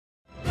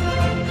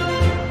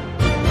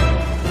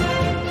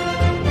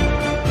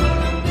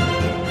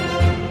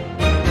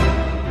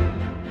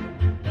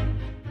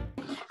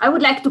I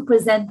would like to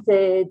present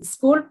the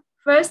school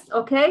first,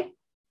 okay?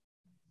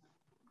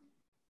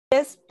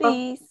 Yes,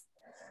 please.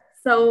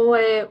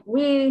 So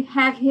we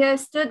have here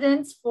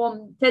students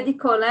from Teddy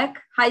Kollek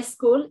High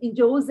School in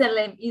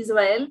Jerusalem,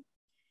 Israel.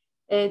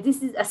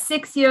 This is a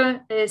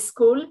 6-year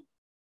school.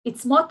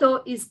 Its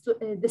motto is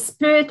the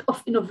spirit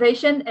of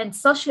innovation and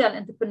social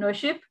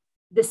entrepreneurship.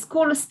 The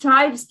school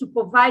strives to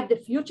provide the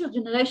future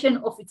generation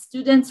of its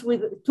students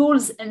with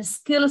tools and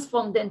skills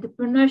from the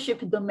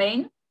entrepreneurship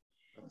domain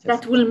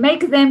that will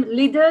make them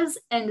leaders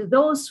and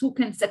those who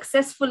can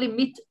successfully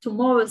meet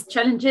tomorrow's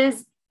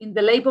challenges in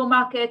the labor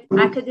market,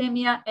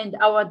 academia, and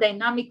our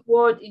dynamic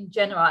world in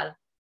general.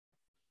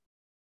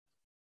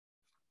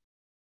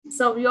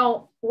 So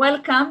you're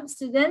welcome,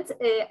 students.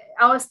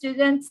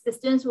 The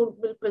students who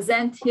will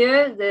present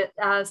here,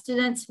 the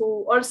students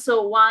who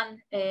also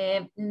won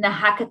in a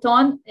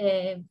hackathon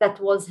that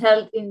was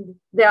held in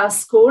their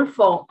school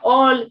for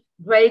all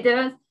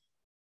graders.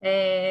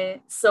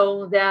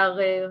 So they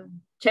are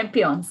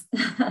champions.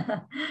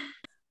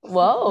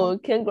 Wow,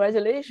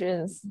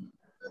 congratulations.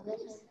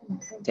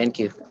 Thank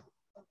you.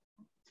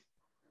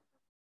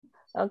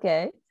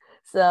 Okay,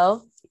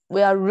 so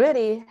we are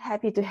really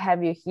happy to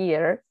have you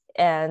here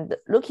and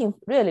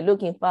really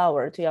looking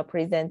forward to your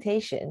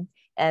presentation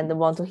and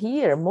want to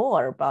hear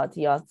more about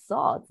your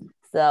thoughts.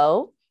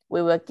 So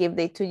we will give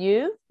it to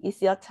you.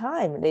 It's your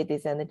time,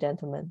 ladies and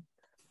gentlemen.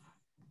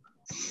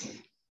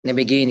 In the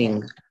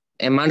beginning,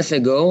 a month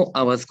ago,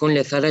 our school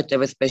decided to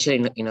have a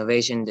special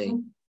innovation day.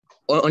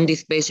 On this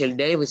special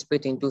day, we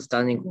split into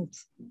studying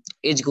groups.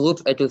 Each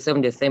group had to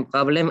solve the same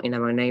problem in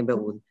our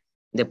neighborhood.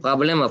 The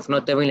problem of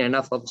not having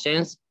enough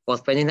options for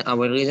spending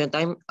our leisure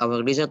time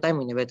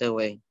in a better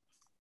way.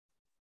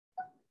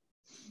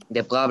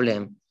 The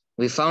problem,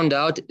 we found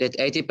out that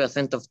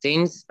 80% of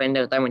teens spend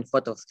their time in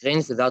front of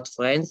screens without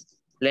friends,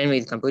 playing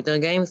with computer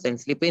games and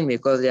sleeping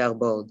because they are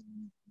bored.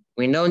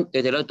 We know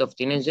that a lot of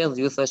teenagers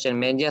use social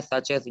media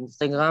such as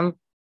Instagram,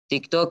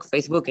 TikTok,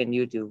 Facebook, and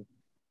YouTube.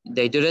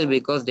 They do that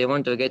because they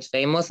want to get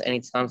famous and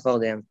it's fun for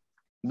them.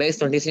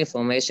 Based on this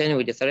information,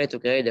 we decided to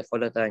create the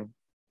PhotoTime.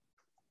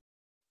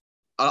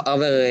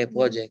 Our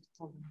project.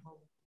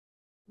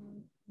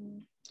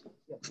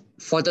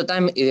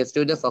 PhotoTime is a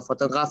studio for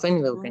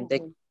photographing where we can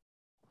take.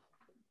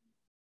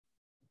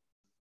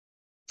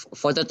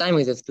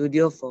 PhotoTime is a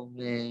studio for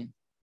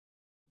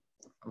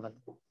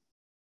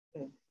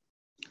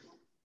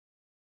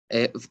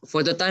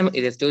PhotoTime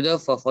is a studio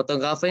for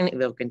photographing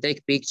where we can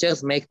take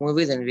pictures, make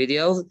movies and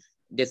videos.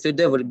 The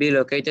studio will be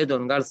located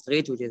on Gall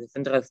Street, which is a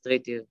central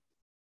street here.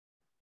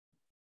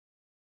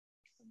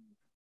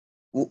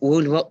 Who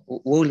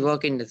will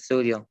work in the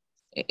studio?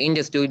 In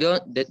the studio,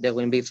 there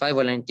will be 5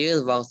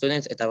 volunteers who are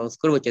students at our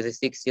school, which is a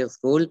 6-year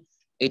school.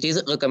 It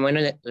is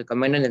recommended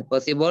and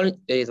possible that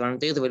these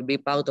volunteers will be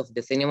part of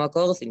the cinema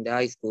course in the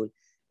high school.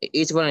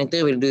 Each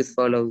volunteer will do as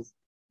follows.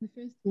 The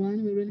first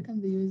one, we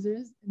welcome the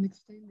users and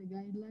explain the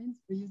guidelines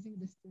for using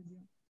the studio.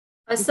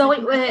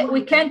 Sorry,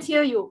 we can't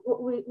hear you.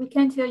 We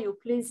can't hear you.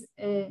 Please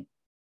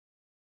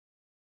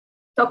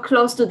talk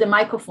close to the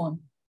microphone.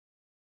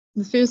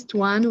 The first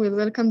one will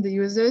welcome the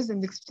users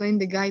and explain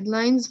the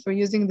guidelines for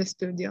using the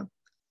studio.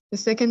 The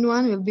second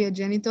one will be a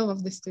janitor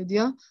of the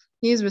studio.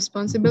 He is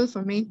responsible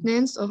for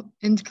maintenance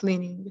and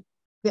cleaning.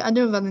 The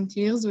other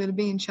volunteers will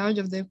be in charge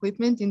of the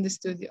equipment in the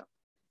studio.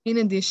 In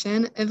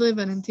addition, every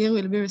volunteer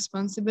will be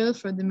responsible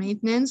for the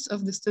maintenance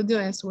of the studio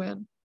as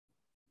well.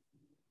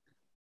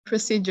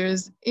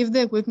 Procedures. If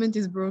the equipment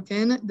is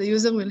broken, the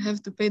user will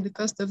have to pay the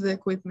cost of the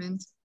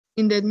equipment.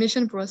 In the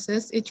admission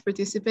process, each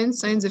participant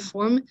signs a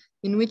form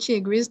in which he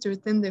agrees to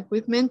return the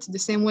equipment the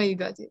same way he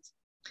got it.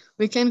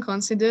 We can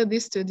consider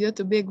this studio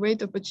to be a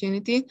great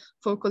opportunity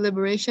for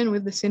collaboration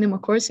with the cinema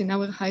course in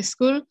our high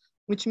school,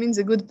 which means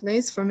a good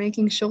place for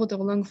making short or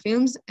long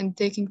films and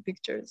taking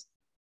pictures.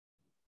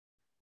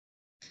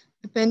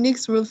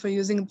 Appendix rule for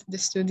using the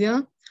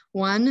studio.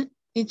 1.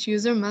 Each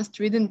user must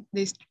read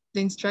the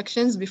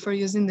instructions before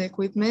using the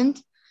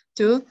equipment.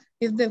 2.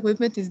 If the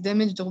equipment is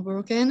damaged or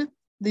broken,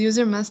 the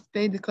user must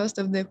pay the cost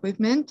of the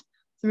equipment.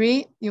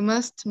 3. You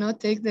must not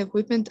take the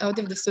equipment out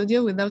of the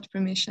studio without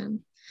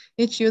permission.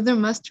 Each user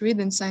must read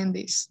and sign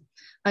this.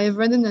 I have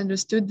read and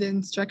understood the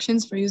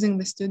instructions for using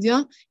the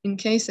studio. In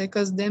case I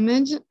cause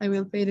damage, I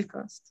will pay the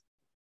cost.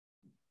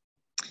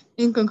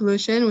 In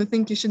conclusion, we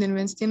think you should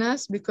invest in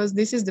us because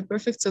this is the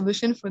perfect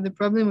solution for the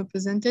problem we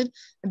presented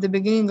at the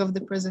beginning of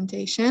the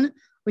presentation,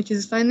 which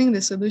is finding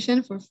the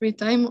solution for free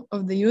time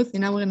of the youth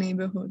in our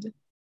neighborhood.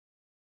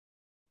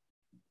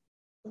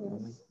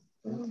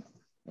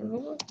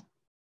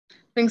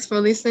 Thanks for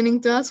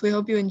listening to us. We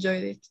hope you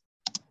enjoyed it.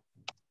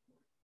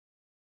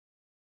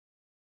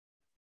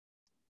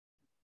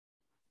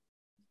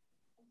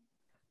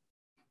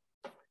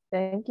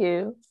 Thank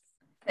you.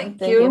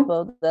 Thank you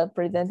for the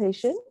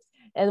presentation.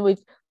 And we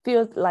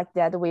feel like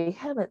that we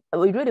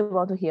really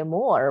want to hear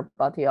more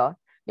about your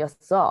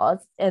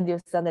thoughts, and you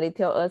suddenly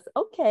tell us,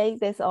 okay,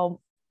 that's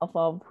all of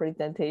our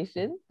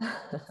presentation.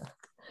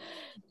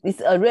 It's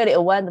really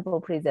a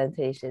wonderful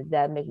presentation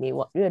that make me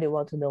really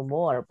want to know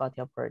more about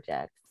your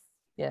project.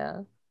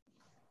 Yeah.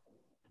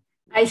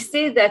 I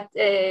see that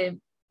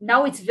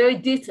now it's very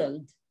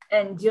detailed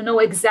and you know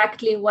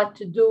exactly what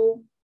to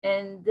do.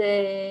 And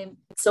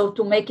so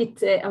to make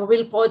it a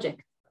real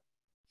project,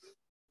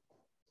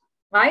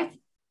 right?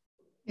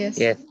 Yes.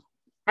 Yes.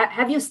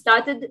 Have you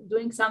started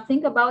doing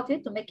something about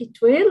it to make it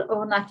real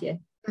or not yet?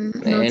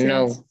 Not yet.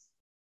 No.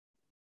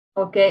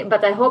 Okay,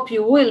 but I hope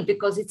you will,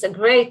 because it's a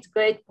great,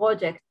 great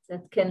project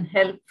that can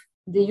help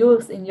the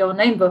youth in your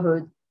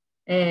neighborhood,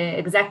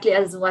 exactly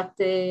as what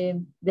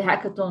the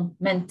hackathon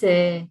meant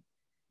to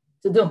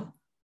do.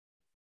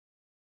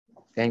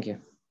 Thank you.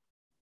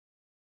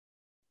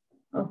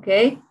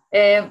 Okay,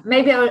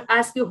 maybe I'll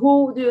ask you,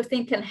 who do you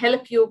think can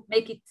help you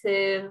make it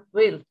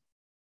real?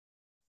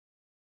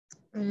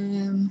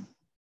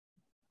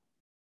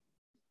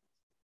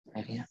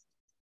 Maria.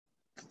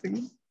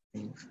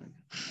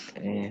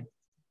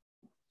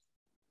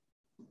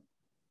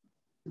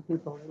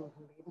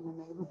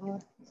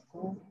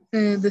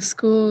 The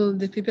school,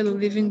 the people who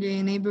live in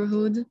the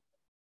neighborhood,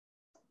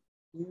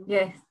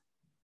 Yes,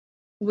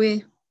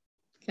 we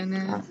can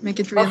make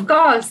it real. of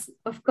course,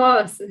 of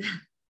course.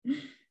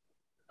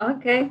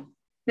 Okay,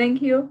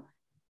 thank you.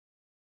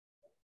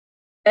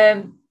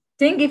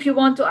 Think if you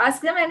want to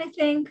ask them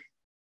anything.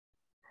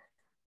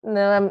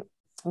 No,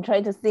 I'm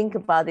trying to think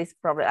about this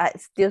problem. I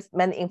still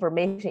many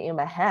information in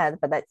my head,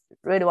 but I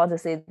really want to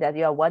say that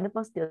you are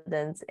wonderful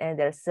students and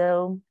they're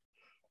so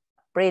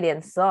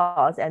brilliant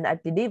thoughts. And I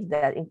believe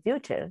that in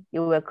future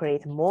you will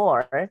create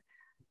more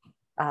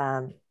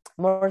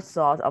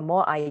thoughts or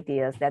more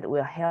ideas that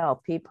will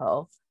help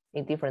people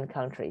in different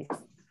countries.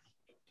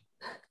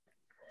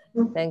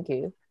 Thank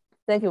you.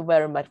 Thank you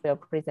very much for your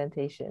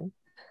presentation.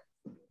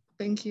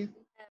 Thank you.